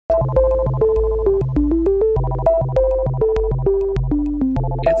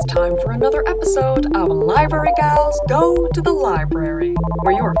It's time for another episode of Library Gals Go to the Library,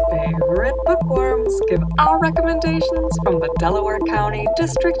 where your favorite bookworms give our recommendations from the Delaware County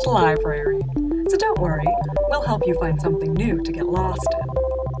District Library. So don't worry, we'll help you find something new to get lost in.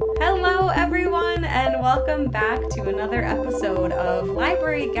 Hello everyone, and welcome back to another episode of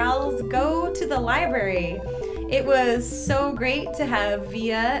Library Gals Go to the Library. It was so great to have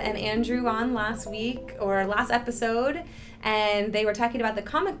Via and Andrew on last episode, and they were talking about the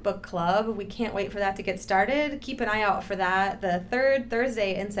comic book club. We can't wait for that to get started. Keep an eye out for that, the third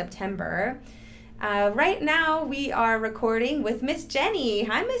Thursday in September. Right now, we are recording with Miss Jenny.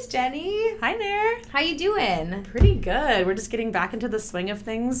 Hi, Miss Jenny. Hi there. How you doing? Pretty good. We're just getting back into the swing of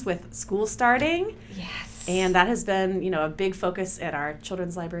things with school starting. Yes. And that has been, a big focus at our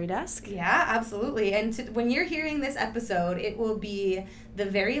children's library desk. Yeah, absolutely. And when you're hearing this episode, it will be the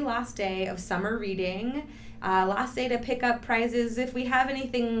very last day of summer reading. Last day to pick up prizes. If we have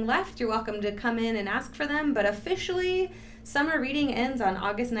anything left, you're welcome to come in and ask for them. But officially, summer reading ends on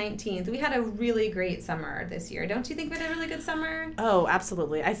August 19th. We had a really great summer this year. Don't you think we had a really good summer? Oh,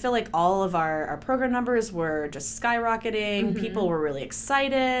 absolutely. I feel like all of our program numbers were just skyrocketing. Mm-hmm. People were really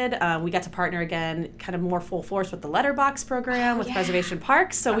excited. We got to partner again kind of more full force with the Letterbox program with Preservation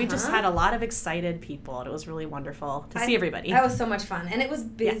Parks. So we just had a lot of excited people, and it was really wonderful to see everybody. That was so much fun. And it was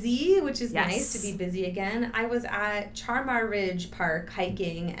busy, which is nice to be busy again. I was at Charmar Ridge Park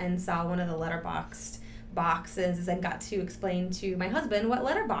hiking and saw one of the Letterboxd boxes and got to explain to my husband what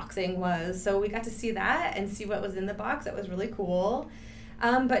letterboxing was. So we got to see that and see what was in the box. That was really cool.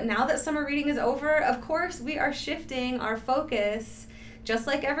 But now that summer reading is over, of course, we are shifting our focus, just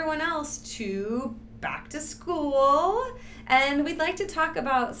like everyone else, to back to school. And we'd like to talk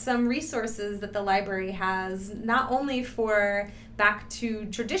about some resources that the library has, not only for back to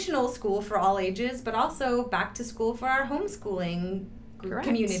traditional school for all ages, but also back to school for our homeschooling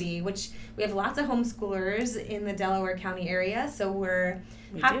community, which we have lots of homeschoolers in the Delaware County area, so we're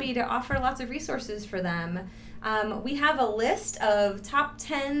happy to offer lots of resources for them. We have a list of top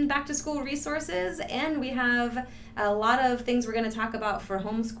 10 back-to-school resources, and we have a lot of things we're going to talk about for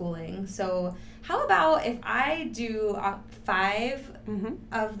homeschooling. So how about if I do 5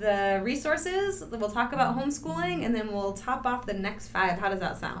 of the resources, we'll talk about homeschooling, and then we'll top off the next 5. How does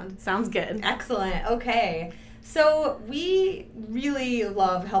that sound? Sounds good. Excellent. Okay. So we really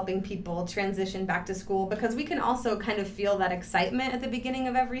love helping people transition back to school because we can also kind of feel that excitement at the beginning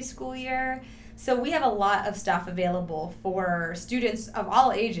of every school year. So we have a lot of stuff available for students of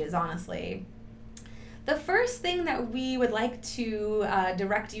all ages, honestly. The first thing that we would like to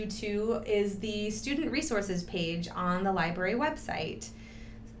direct you to is the student resources page on the library website.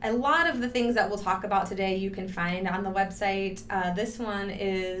 A lot of the things that we'll talk about today you can find on the website. This one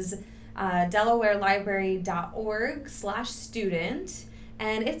is DelawareLibrary.org/student,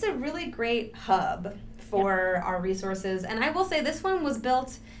 and it's a really great hub for our resources. And I will say this one was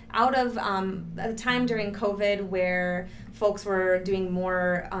built out of a time during COVID where folks were doing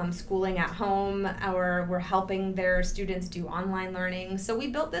more schooling at home or were helping their students do online learning. So we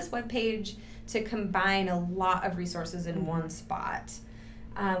built this webpage to combine a lot of resources in one spot.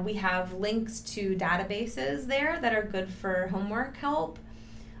 We have links to databases there that are good for homework help.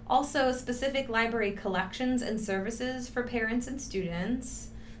 Also, specific library collections and services for parents and students.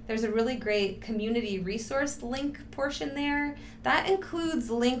 There's a really great community resource link portion there. That includes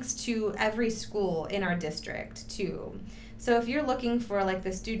links to every school in our district, too. So if you're looking for like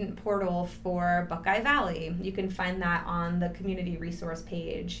the student portal for Buckeye Valley, you can find that on the community resource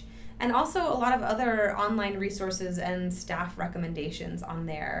page. And also a lot of other online resources and staff recommendations on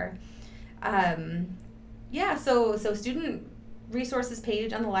there. So student resources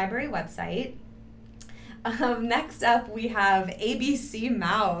page on the library website. Next up, we have ABC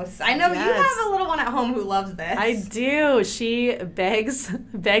Mouse. I know you have a little one at home who loves this. I do. She begs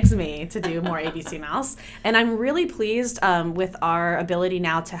me to do more ABC Mouse. And I'm really pleased with our ability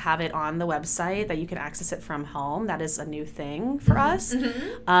now to have it on the website, that you can access it from home. That is a new thing for us.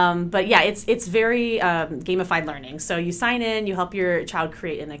 But yeah, it's very gamified learning. So you sign in, you help your child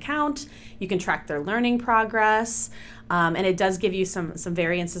create an account, you can track their learning progress. And it does give you some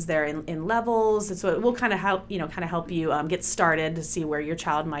variances there in levels, and so it will kind of help you get started to see where your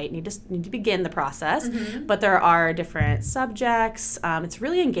child might need to begin the process. But there are different subjects. It's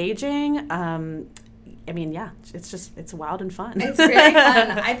really engaging. It's wild and fun. It's very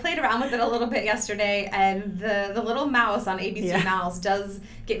fun. I played around with it a little bit yesterday, and the little mouse on ABC Mouse does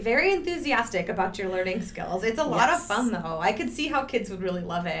get very enthusiastic about your learning skills. It's a lot of fun, though. I could see how kids would really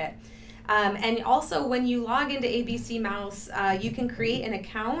love it. And also, when you log into ABC Mouse, you can create an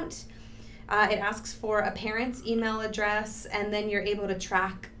account. It asks for a parent's email address, and then you're able to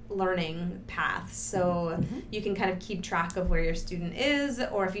track learning paths. So you can kind of keep track of where your student is,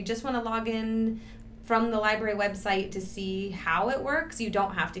 or if you just want to log in from the library website to see how it works, you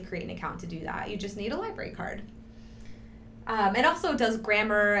don't have to create an account to do that. You just need a library card. It also does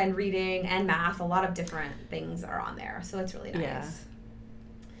grammar and reading and math. A lot of different things are on there, so it's really nice.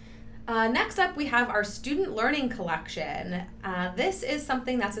 Yeah. Next up, we have our student learning collection. This is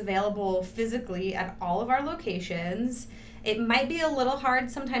something that's available physically at all of our locations. It might be a little hard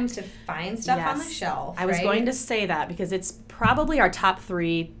sometimes to find stuff on the shelf. I was going to say that because it's probably our top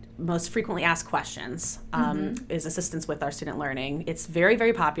 3 most frequently asked questions is assistance with our student learning. It's very,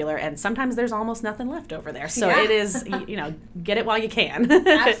 very popular, and sometimes there's almost nothing left over there. So it is, get it while you can.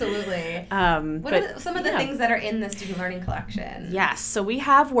 Absolutely. What are some of the things that are in the student learning collection? Yes. So we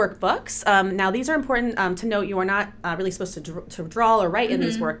have workbooks. Now, these are important to note. You are not really supposed to draw or write in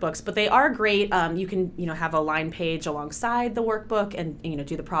these workbooks, but they are great. You can, have a line page alongside the workbook and,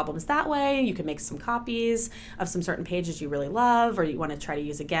 do the problems that way. You can make some copies of some certain pages you really love or you want to try to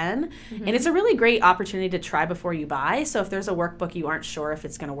use again. And it's a really great opportunity to try before you buy. So if there's a workbook you aren't sure if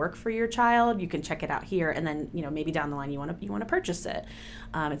it's going to work for your child, you can check it out here, and then maybe down the line you want to purchase it.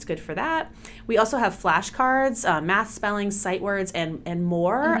 It's good for that. We also have flashcards, math, spelling, sight words, and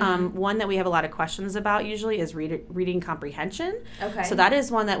more. One that we have a lot of questions about usually is reading comprehension. Okay. So that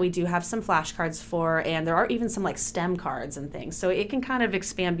is one that we do have some flashcards for, and there are even some like STEM cards and things. So it can kind of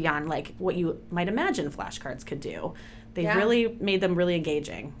expand beyond like what you might imagine flashcards could do. They've really made them really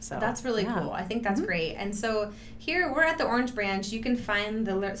engaging. So that's really cool. I think that's great. And so here we're at the Orange Branch. You can find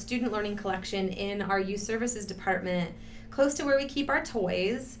the student learning collection in our youth services department, close to where we keep our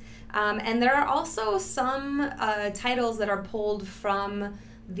toys. And there are also some titles that are pulled from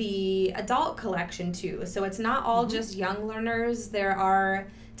the adult collection too. So it's not all just young learners. There are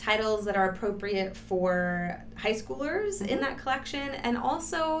titles that are appropriate for high schoolers in that collection, and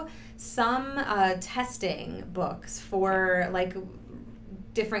also some testing books for like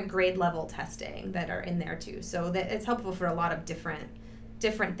different grade level testing that are in there too. So that it's helpful for a lot of different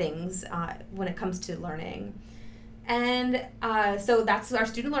things when it comes to learning. And so that's our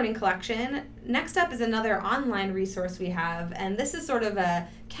student learning collection. Next up is another online resource we have, and this is sort of a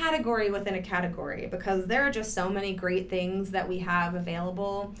category within a category because there are just so many great things that we have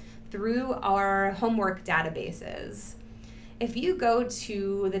available through our homework databases. If you go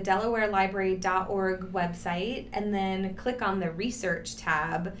to the DelawareLibrary.org website and then click on the Research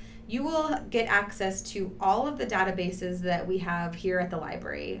tab, you will get access to all of the databases that we have here at the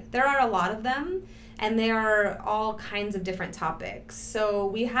library. There are a lot of them, and they are all kinds of different topics. So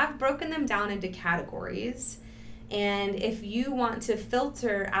we have broken them down into categories. And if you want to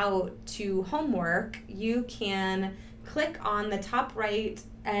filter out to homework, you can click on the top right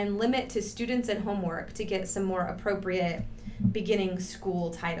and limit to students and homework to get some more appropriate beginning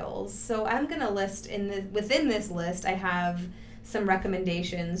school titles. So I'm going to list within this list, I have some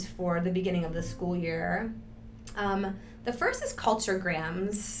recommendations for the beginning of the school year. The first is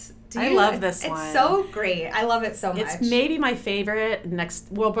Culturegrams. I love this one. It's so great. I love it so much. It's maybe my favorite.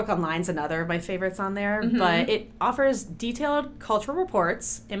 Next, World Book Online's another of my favorites on there. But it offers detailed cultural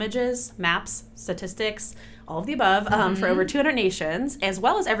reports, images, maps, statistics, all of the above for over 200 nations, as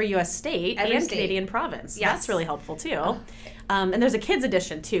well as every U.S. state and Canadian province. Yes. That's really helpful, too. And there's a kids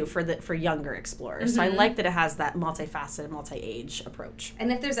edition, too, for younger explorers. So I like that it has that multifaceted, multi-age approach.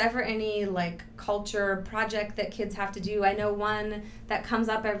 And if there's ever any, like, culture project that kids have to do, I know one that comes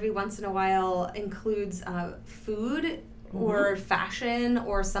up every once in a while includes food or fashion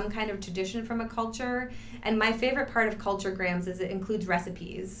or some kind of tradition from a culture. And my favorite part of Culturegrams is it includes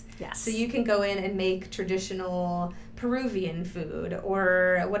recipes. Yes. So you can go in and make traditional Peruvian food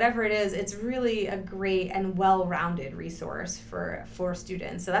or whatever it is. It's really a great and well-rounded resource for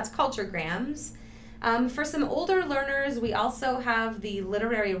students. So that's Culturegrams. For some older learners, we also have the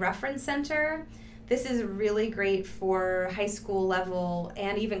Literary Reference Center. This is really great for high school level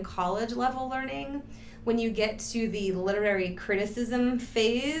and even college level learning. When you get to the literary criticism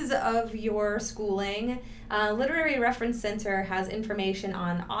phase of your schooling, Literary Reference Center has information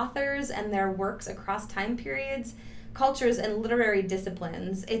on authors and their works across time periods, cultures, and literary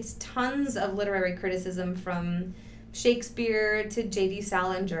disciplines. It's tons of literary criticism from Shakespeare to J.D.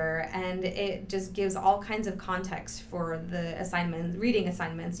 Salinger, and it just gives all kinds of context for the reading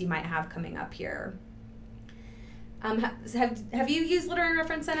assignments you might have coming up here. Have you used Literary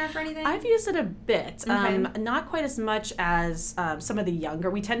Reference Center for anything? I've used it a bit. Okay. Not quite as much as some of the younger.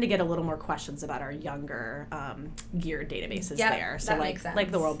 We tend to get a little more questions about our younger geared databases there. So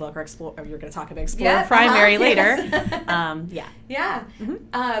like the World Book or Explore. Or you're going to talk about Explorer Primary later. Yes. Yeah.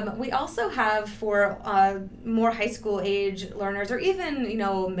 Mm-hmm. We also have for more high school age learners, or even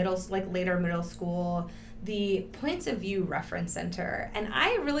later middle school, the Points of View Reference Center. And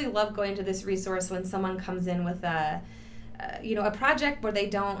I really love going to this resource when someone comes in with a project where they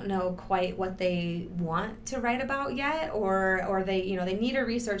don't know quite what they want to write about yet, or they need a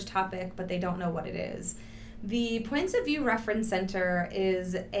research topic, but they don't know what it is. The Points of View Reference Center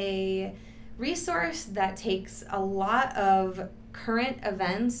is a resource that takes a lot of current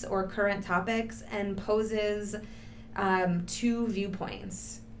events or current topics and poses 2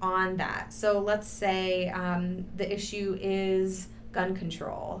 viewpoints on that. So let's say the issue is gun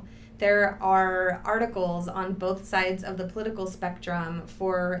control. There are articles on both sides of the political spectrum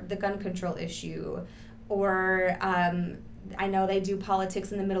for the gun control issue, or I know they do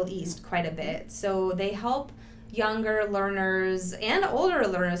politics in the Middle East quite a bit. So they help younger learners and older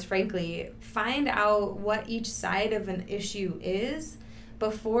learners, frankly, find out what each side of an issue is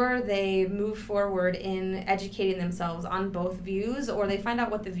before they move forward in educating themselves on both views, or they find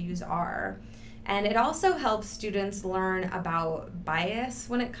out what the views are. And it also helps students learn about bias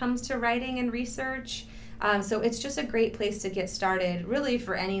when it comes to writing and research. So it's just a great place to get started, really,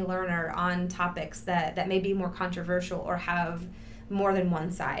 for any learner on topics that may be more controversial or have more than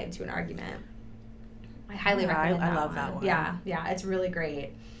one side to an argument. I highly recommend that. I love that one. Yeah, it's really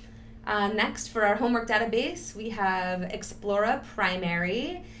great. Next, for our homework database, we have Explora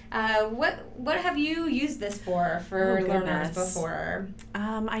Primary. What have you used this for learners before?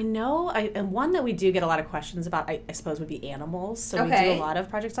 I know, and one that we do get a lot of questions about, I suppose, would be animals. So we do a lot of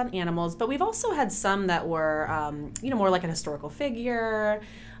projects on animals, but we've also had some that were, more like an historical figure.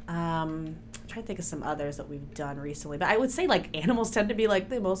 I'm trying to think of some others that we've done recently, but I would say animals tend to be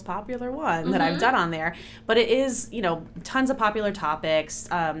the most popular one that I've done on there. But it is, tons of popular topics.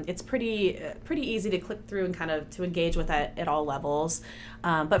 It's pretty easy to click through and kind of to engage with it at all levels.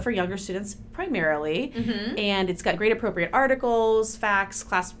 But for younger students primarily, and it's got great appropriate articles, facts,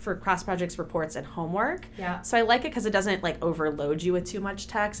 class projects, reports, and homework. Yeah. So I like it because it doesn't overload you with too much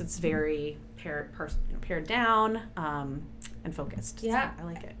text. It's very pared down. And focused. Yeah. So I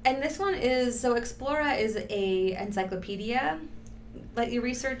like it. And this one is, Explora is a encyclopedia that you're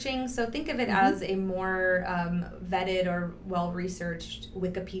researching. So think of it as a more vetted or well-researched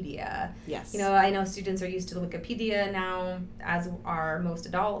Wikipedia. Yes. I know students are used to the Wikipedia now, as are most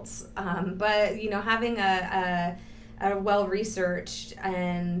adults. But, having a well-researched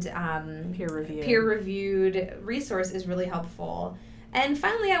and peer-reviewed resource is really helpful. And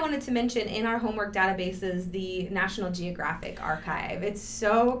finally, I wanted to mention in our homework databases, the National Geographic Archive. It's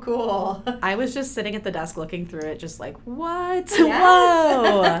so cool. I was just sitting at the desk looking through it, just what? Yes.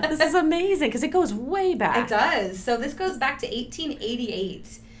 Whoa! This is amazing because it goes way back. It does. So this goes back to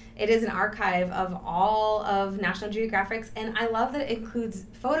 1888. It is an archive of all of National Geographic's, and I love that it includes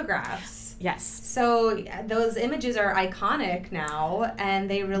photographs. Yes. So those images are iconic now, and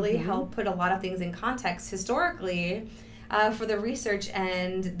they really help put a lot of things in context historically. For the research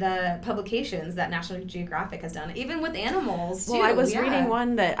and the publications that National Geographic has done, even with animals, too. Well, I was reading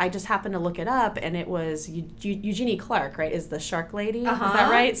one that I just happened to look it up, and it was Eugenie Clark, right, is the shark lady? Is that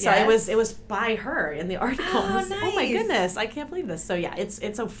right? So it was by her in the article. Oh, nice. Oh, my goodness. I can't believe this. So, yeah,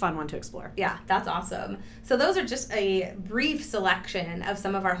 it's a fun one to explore. Yeah, that's awesome. So those are just a brief selection of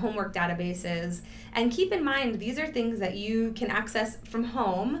some of our homework databases. And keep in mind, these are things that you can access from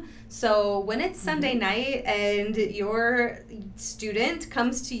home. So when it's Sunday night and your student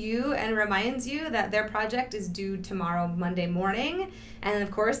comes to you and reminds you that their project is due tomorrow, Monday morning, and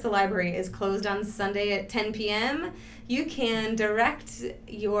of course the library is closed on Sunday at 10 p.m., you can direct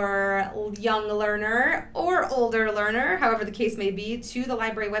your young learner or older learner, however the case may be, to the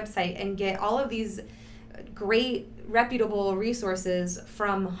library website and get all of these great, reputable resources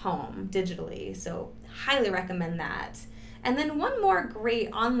from home digitally. So highly recommend that. And then one more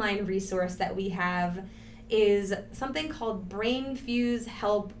great online resource that we have is something called BrainFuse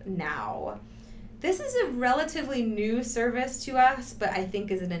Help Now. This is a relatively new service to us, but I think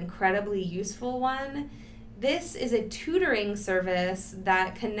is an incredibly useful one. This is a tutoring service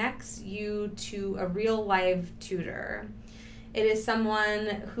that connects you to a real live tutor. It is someone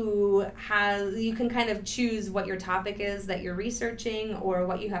who you can kind of choose what your topic is that you're researching or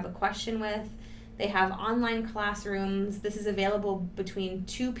what you have a question with. They have online classrooms. This is available between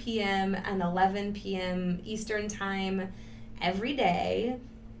 2 p.m. and 11 p.m. Eastern Time every day.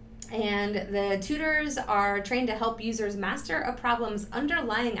 And the tutors are trained to help users master a problem's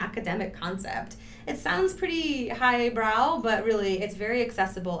underlying academic concept. It sounds pretty highbrow, but really it's very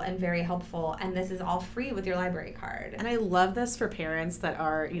accessible and very helpful. And this is all free with your library card. And I love this for parents that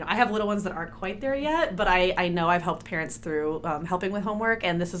are, I have little ones that aren't quite there yet, but I know I've helped parents through helping with homework.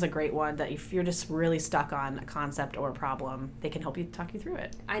 And this is a great one that if you're just really stuck on a concept or a problem, they can help you talk you through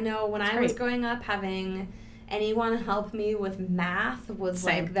it. I know when I was growing up, having anyone help me with math was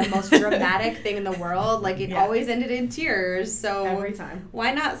like the most dramatic thing in the world. Like it always ended in tears. So every time.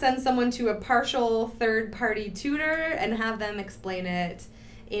 Why not send someone to a partial third-party tutor and have them explain it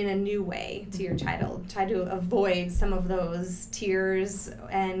in a new way to your child? Try to avoid some of those tears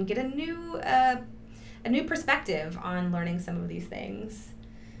and get a new perspective on learning some of these things.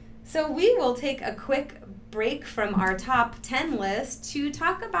 So we will take a quick break from our top 10 list to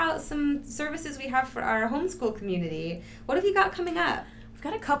talk about some services we have for our homeschool community. What have you got coming up? We've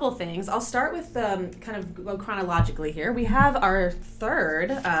got a couple things. I'll start with kind of go chronologically here. We have our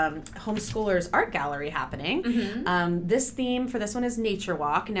third homeschoolers art gallery happening. Mm-hmm. This theme for this one is Nature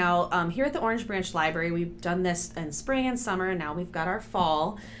Walk. Now, here at the Orange Branch Library, we've done this in spring and summer, and now we've got our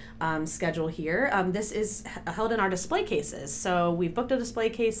fall schedule here. This is held in our display cases. So we've booked the display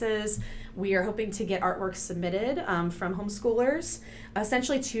cases. We are hoping to get artwork submitted from homeschoolers,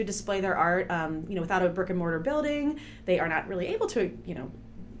 essentially to display their art. Without a brick and mortar building, they are not really able to,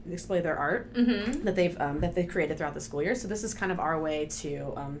 display their art that they've created throughout the school year. So this is kind of our way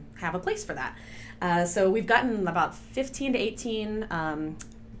to have a place for that. So we've gotten about 15 to 18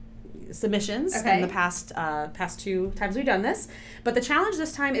 submissions in the past two times we've done this. But the challenge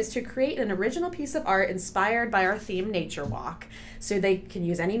this time is to create an original piece of art inspired by our theme, Nature Walk. So they can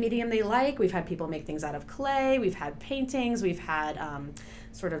use any medium they like. We've had people make things out of clay. We've had paintings. We've had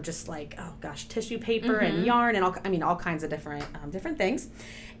sort of just like, tissue paper and yarn and all kinds of different things.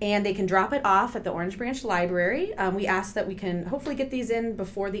 And they can drop it off at the Orange Branch Library. We ask that we can hopefully get these in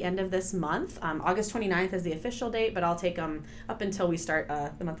before the end of this month. August 29th is the official date, but I'll take them up until we start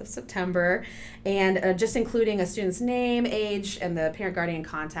the month of September. And just including a student's name, age, and the parent guardian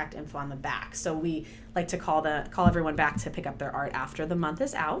contact info on the back. So we like to call everyone back to pick up their art after the month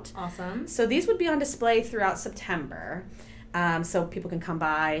is out. Awesome. So these would be on display throughout September. So people can come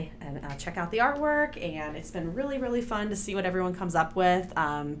by and check out the artwork, and it's been really, really fun to see what everyone comes up with.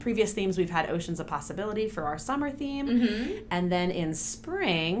 Previous themes, we've had Oceans of Possibility for our summer theme, and then in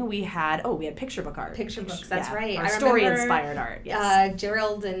spring we had picture book art. Picture books, that's right. Our story-inspired art. Yes.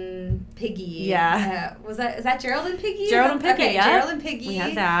 Gerald and Piggy. Yeah. Is that Gerald and Piggy? Gerald and Piggy. Okay, yeah. Gerald and Piggy. We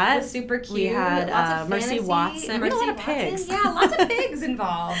had that. Was super cute. We had lots of Mercy Watson. We had a lot of pigs. Yeah, lots of pigs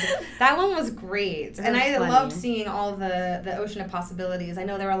involved. That one was great, and I loved seeing all the ocean of possibilities. I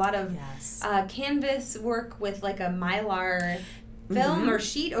know there were a lot of canvas work with like a Mylar film or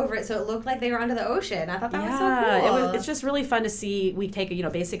sheet over it, so it looked like they were under the ocean. I thought that was so cool. It's just really fun to see. We take a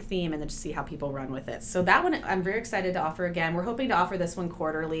basic theme and then just see how people run with it. So that one I'm very excited to offer again. We're hoping to offer this one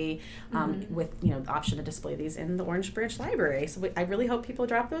quarterly with the option to display these in the Orange Branch Library. So I really hope people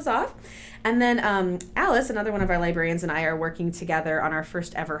drop those off. And then Alice, another one of our librarians, and I are working together on our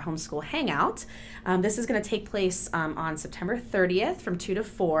first ever homeschool hangout. This is going to take place on September 30th from 2 to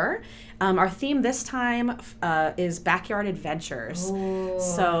 4. Our theme this time is Backyard Adventures. Ooh.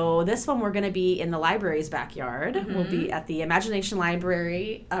 So this one we're going to be in the library's backyard. We'll be at the Imagination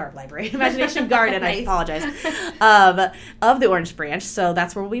Imagination Garden, nice. I apologize, of the Orange Branch. So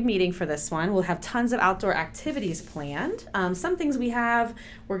that's where we'll be meeting for this one. We'll have tons of outdoor activities planned. Some things we're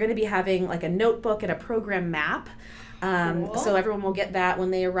going to be having like a notebook and a program map. Cool. So everyone will get that when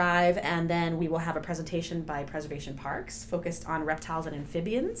they arrive, and then we will have a presentation by Preservation Parks focused on reptiles and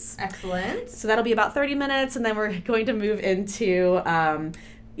amphibians. Excellent. So that'll be about 30 minutes, and then we're going to move into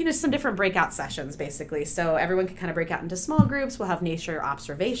some different breakout sessions, basically. So everyone can kind of break out into small groups. We'll have nature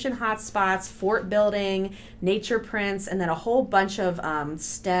observation hotspots, fort building, nature prints, and then a whole bunch of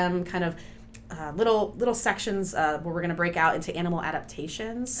STEM kind of little sections where we're going to break out into animal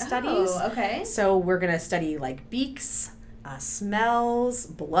adaptation studies. Oh, okay. So we're going to study like beaks, smells,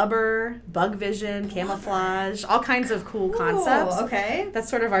 blubber, bug vision, camouflage, all kinds of cool concepts. Okay. That's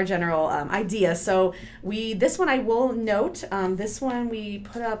sort of our general idea. So this one I will note, this one we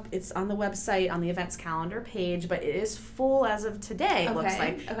put up, it's on the website on the events calendar page, but it is full as of today, it looks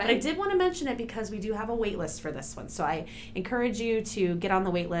like. Okay. But I did want to mention it because we do have a wait list for this one. So I encourage you to get on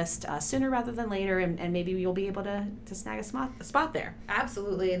the wait list sooner rather than later, and maybe you'll be able to snag a spot there.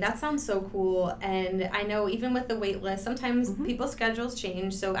 Absolutely. That sounds so cool. And I know even with the wait list, sometimes people's schedules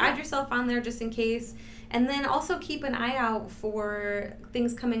change, so add yourself on there just in case. And then also keep an eye out for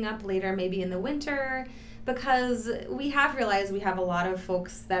things coming up later, maybe in the winter, because we have realized we have a lot of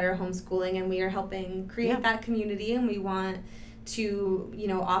folks that are homeschooling, and we are helping create that community, and we want to,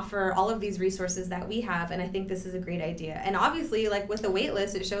 offer all of these resources that we have, and I think this is a great idea. And obviously, like with the wait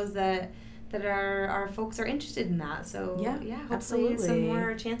list, it shows that our folks are interested in that. So hopefully absolutely. Some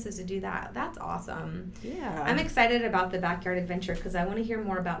more chances to do that. That's awesome. Yeah. I'm excited about the backyard adventure because I want to hear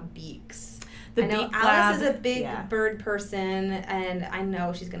more about beaks. I know Beak Alice Lab, is a big bird person, and I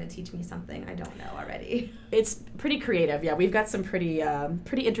know she's going to teach me something I don't know already. It's pretty creative. Yeah, we've got some pretty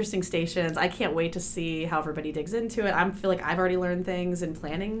interesting stations. I can't wait to see how everybody digs into it. I feel like I've already learned things in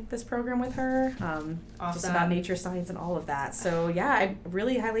planning this program with her, awesome. Just about nature science and all of that. So yeah, I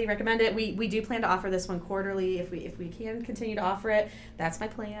really highly recommend it. We do plan to offer this one quarterly if we can continue to offer it. That's my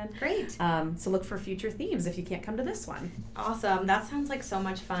plan. Great. So look for future themes if you can't come to this one. Awesome. That sounds like so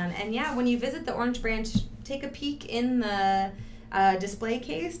much fun. And yeah, when you visit the Orange Branch, take a peek in the display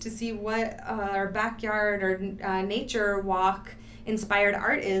case to see what our backyard or nature walk inspired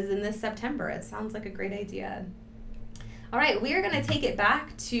art is in this September. It sounds like a great idea. All right, we are going to take it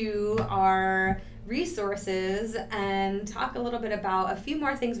back to our resources and talk a little bit about a few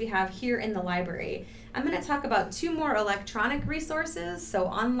more things we have here in the library. I'm going to talk about 2 more electronic resources, so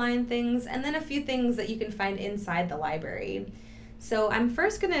online things, and then a few things that you can find inside the library. So I'm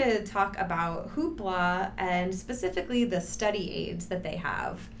first going to talk about Hoopla and specifically the study aids that they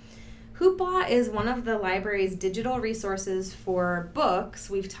have. Hoopla is one of the library's digital resources for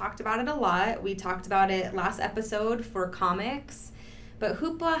books. We've talked about it a lot. We talked about it last episode for comics, but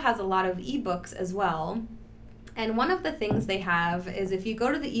Hoopla has a lot of ebooks as well. And one of the things they have is if you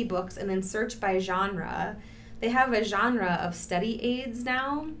go to the ebooks and then search by genre, they have a genre of study aids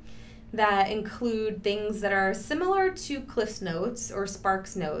now that include things that are similar to Cliff's Notes or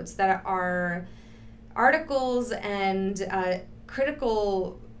Sparks Notes, that are articles and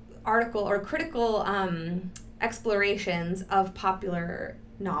critical explorations of popular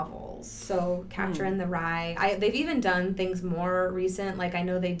novels. So Catcher in the Rye. They've even done things more recent, like I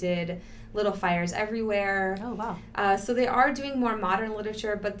know they did Little Fires Everywhere. Oh, wow. So they are doing more modern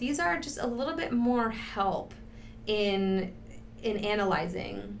literature, but these are just a little bit more help in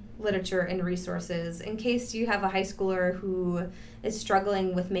analyzing literature and resources in case you have a high schooler who is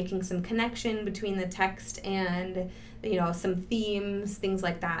struggling with making some connection between the text and some themes, things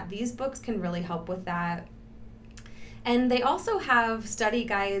like that. These books can really help with that. And they also have study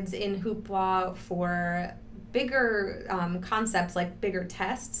guides in Hoopla for bigger concepts like bigger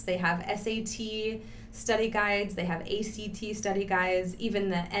tests. They have SAT study guides, they have ACT study guides, even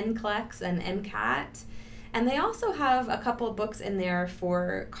the NCLEX and MCAT. And they also have a couple of books in there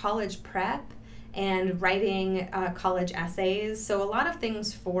for college prep and writing college essays. So a lot of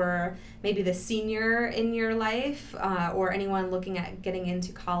things for maybe the senior in your life or anyone looking at getting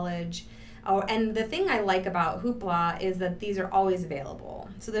into college. Oh, and the thing I like about Hoopla is that these are always available.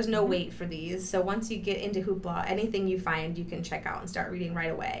 So there's no wait for these. So once you get into Hoopla, anything you find you can check out and start reading right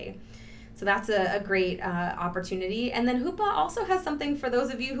away. So that's a great opportunity. And then Hoopla also has something for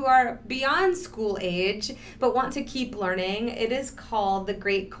those of you who are beyond school age but want to keep learning. It is called the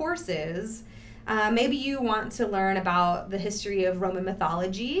Great Courses. Maybe you want to learn about the history of Roman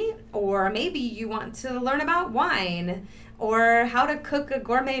mythology, or maybe you want to learn about wine, or how to cook a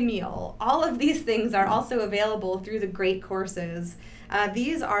gourmet meal. All of these things are also available through the Great Courses.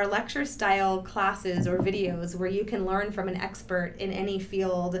 These are lecture-style classes or videos where you can learn from an expert in any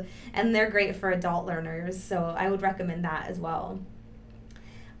field, and they're great for adult learners, so I would recommend that as well.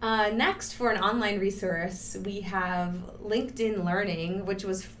 Next, for an online resource, we have LinkedIn Learning, which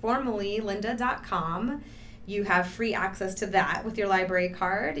was formerly lynda.com. You have free access to that with your library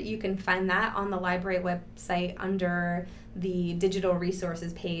card. You can find that on the library website under the digital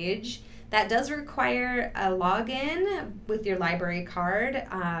resources page. That does require a login with your library card,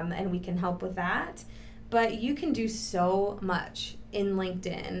 and we can help with that. But you can do so much in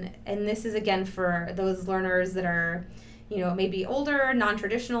LinkedIn. And this is, again, for those learners that are, maybe older,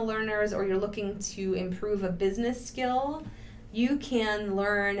 non-traditional learners, or you're looking to improve a business skill. You can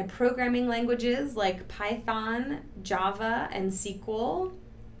learn programming languages like Python, Java, and SQL.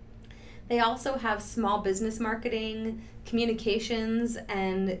 They also have small business marketing, communications,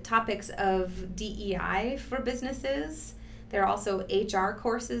 and topics of DEI for businesses. There are also HR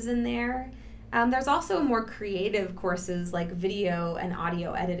courses in there. There's also more creative courses like video and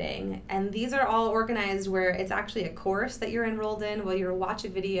audio editing. And these are all organized where it's actually a course that you're enrolled in where you'll watch a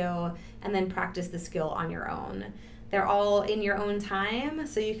video and then practice the skill on your own. They're all in your own time,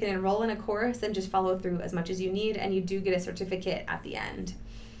 so you can enroll in a course and just follow through as much as you need, and you do get a certificate at the end.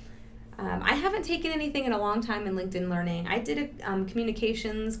 I haven't taken anything in a long time in LinkedIn Learning. I did a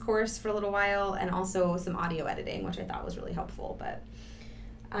communications course for a little while and also some audio editing, which I thought was really helpful. But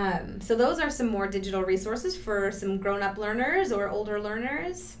so those are some more digital resources for some grown-up learners or older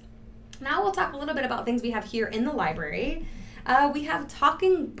learners. Now we'll talk a little bit about things we have here in the library. We have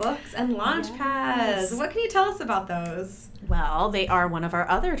talking books and launch pads. What can you tell us about those? Well, they are one of our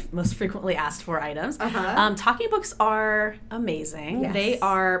other most frequently asked for items. Talking books are amazing. Yes. They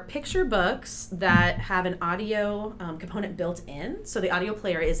are picture books that have an audio component built in. So the audio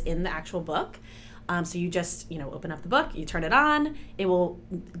player is in the actual book. So you just, open up the book, you turn it on, it will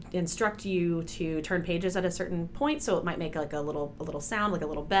instruct you to turn pages at a certain point. So it might make like a little sound, like a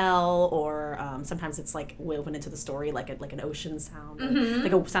little bell, or sometimes it's like woven into the story, like an ocean sound, or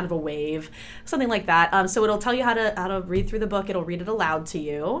like a sound of a wave, something like that. So it'll tell you how to read through the book. It'll read it aloud to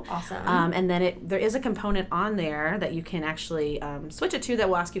you. Awesome. And then there is a component on there that you can actually switch it to that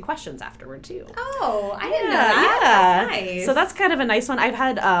will ask you questions afterward too. Oh, I didn't know that. That's nice. So that's kind of a nice one. I've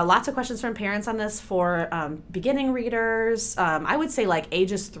had lots of questions from parents on this for beginning readers. I would say like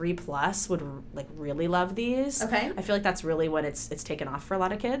ages 3+ would really love these. Okay. I feel like that's really when it's taken off for a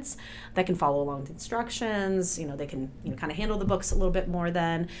lot of kids that can follow along with instructions. They can kind of handle the books a little bit more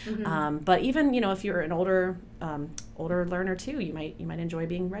then. But even if you're an older learner too, you might enjoy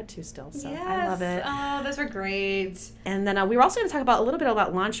being read to still. So yes. I love it. Oh, those are great. And then we were also going to talk a little bit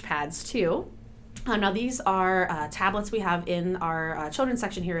about launch pads too. Now these are tablets we have in our children's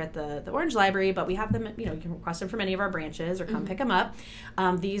section here at the Orange Library, but we have them, you can request them from any of our branches or come pick them up.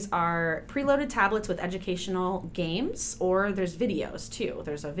 These are preloaded tablets with educational games, or there's videos too.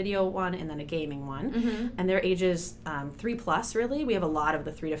 There's a video one and then a gaming one. And they're ages 3+ really. We have a lot of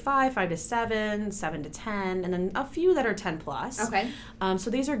the 3 to 5, 5 to 7, 7 to 10, and then a few that are 10+. Okay. So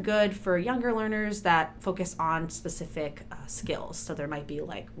these are good for younger learners that focus on specific skills. So there might be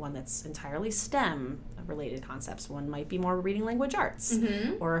like one that's entirely STEM related concepts. One might be more reading language arts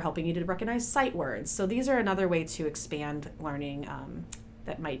or helping you to recognize sight words. So these are another way to expand learning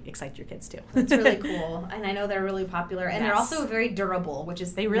that might excite your kids too. It's really cool. And I know they're really popular. And they're also very durable, which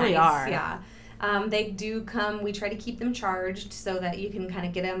is They really nice. are. Yeah. They do come, we try to keep them charged so that you can kind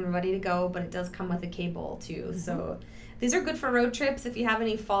of get them ready to go, but it does come with a cable too. So these are good for road trips. If you have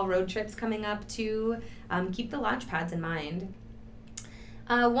any fall road trips coming up too, keep the launch pads in mind.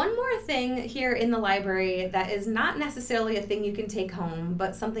 One more thing here in the library that is not necessarily a thing you can take home,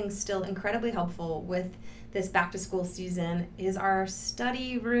 but something still incredibly helpful with this back-to-school season is our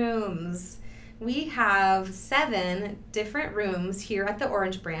study rooms. We have 7 different rooms here at the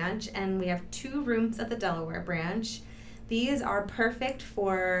Orange branch, and we have 2 rooms at the Delaware branch. These are perfect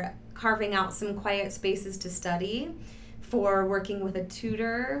for carving out some quiet spaces to study, for working with a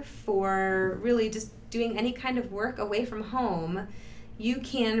tutor, for really just doing any kind of work away from home. You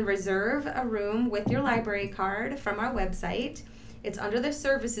can reserve a room with your library card from our website. It's under the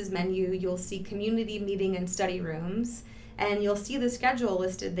services menu. You'll see community meeting and study rooms, and you'll see the schedule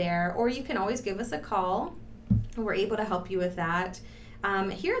listed there, or you can always give us a call. We're able to help you with that.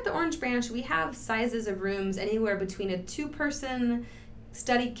 Here at the Orange Branch, we have sizes of rooms anywhere between a 2-person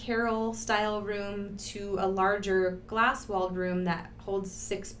study carrel style room to a larger glass-walled room that holds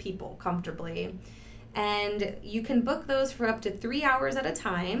 6 people comfortably. And you can book those for up to 3 hours at a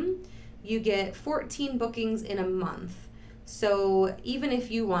time. You get 14 bookings in a month. So even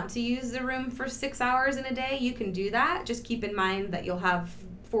if you want to use the room for 6 hours in a day, you can do that. Just keep in mind that you'll have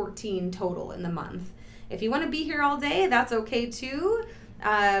 14 total in the month. If you want to be here all day, that's okay too.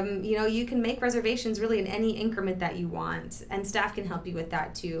 You can make reservations really in any increment that you want, and staff can help you with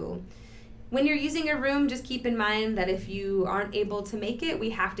that too. When you're using a room, just keep in mind that if you aren't able to make it,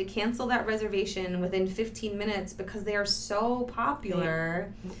 we have to cancel that reservation within 15 minutes because they are so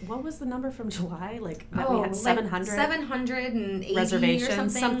popular. What was the number from July? We had 700? 780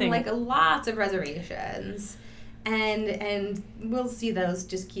 reservations, or something. Like lots of reservations. And we'll see those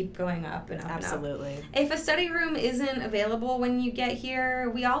just keep going up and up. Absolutely. And up. If a study room isn't available when you get here,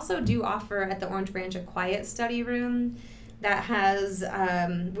 we also do offer at the Orange Branch a quiet study room that has,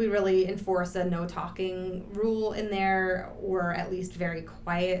 we really enforce a no talking rule in there, or at least very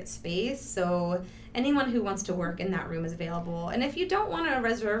quiet space. So anyone who wants to work in that room is available. And if you don't want to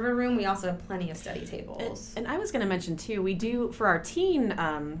reserve a room, we also have plenty of study tables. And I was going to mention too, we do, for our teen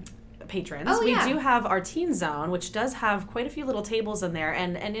patrons, we do have our teen zone, which does have quite a few little tables in there,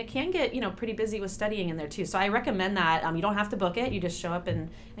 and it can get pretty busy with studying in there too. So I recommend that. You don't have to book it, you just show up and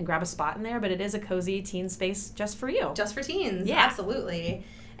grab a spot in there, but it is a cozy teen space just for you, just for teens. Yeah, absolutely.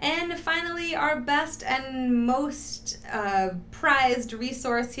 And finally, our best and most prized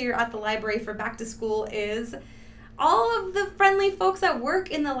resource here at the library for back to school is all of the friendly folks that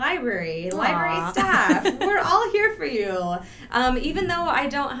work in the library, library staff. We're all here for you. Even though I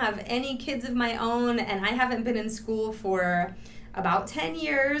don't have any kids of my own and I haven't been in school for about 10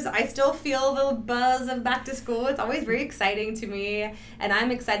 years, I still feel the buzz of back to school. It's always very exciting to me, and I'm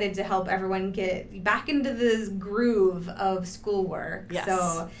excited to help everyone get back into this groove of schoolwork. Yes.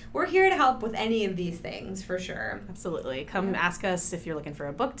 So we're here to help with any of these things for sure. Absolutely. Come ask us if you're looking for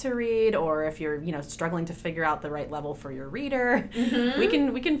a book to read, or if you're, struggling to figure out the right level for your reader. We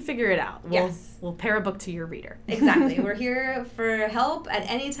can figure it out. We'll pair a book to your reader. Exactly. We're here for help at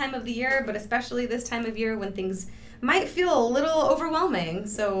any time of the year, but especially this time of year when things might feel a little overwhelming.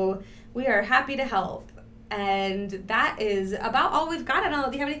 So we are happy to help. And that is about all we've got. I don't know.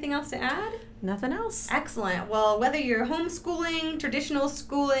 Do you have anything else to add? Nothing else. Excellent. Well, whether you're homeschooling, traditional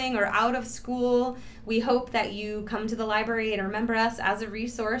schooling, or out of school, we hope that you come to the library and remember us as a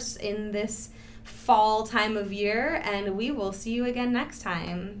resource in this fall time of year. And we will see you again next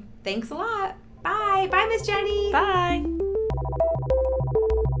time. Thanks a lot. Bye. Bye, Miss Jenny. Bye.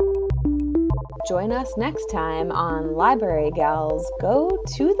 Join us next time on Library Gals Go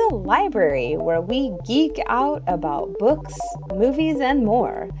to the Library, where we geek out about books, movies, and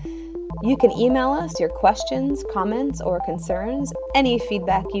more. You can email us your questions, comments, or concerns, any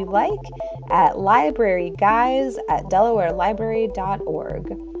feedback you like, at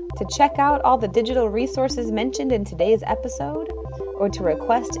libraryguys@delawarelibrary.org. To check out all the digital resources mentioned in today's episode, or to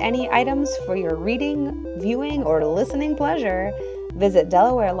request any items for your reading, viewing, or listening pleasure, visit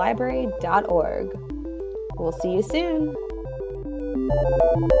delawarelibrary.org. We'll see you soon.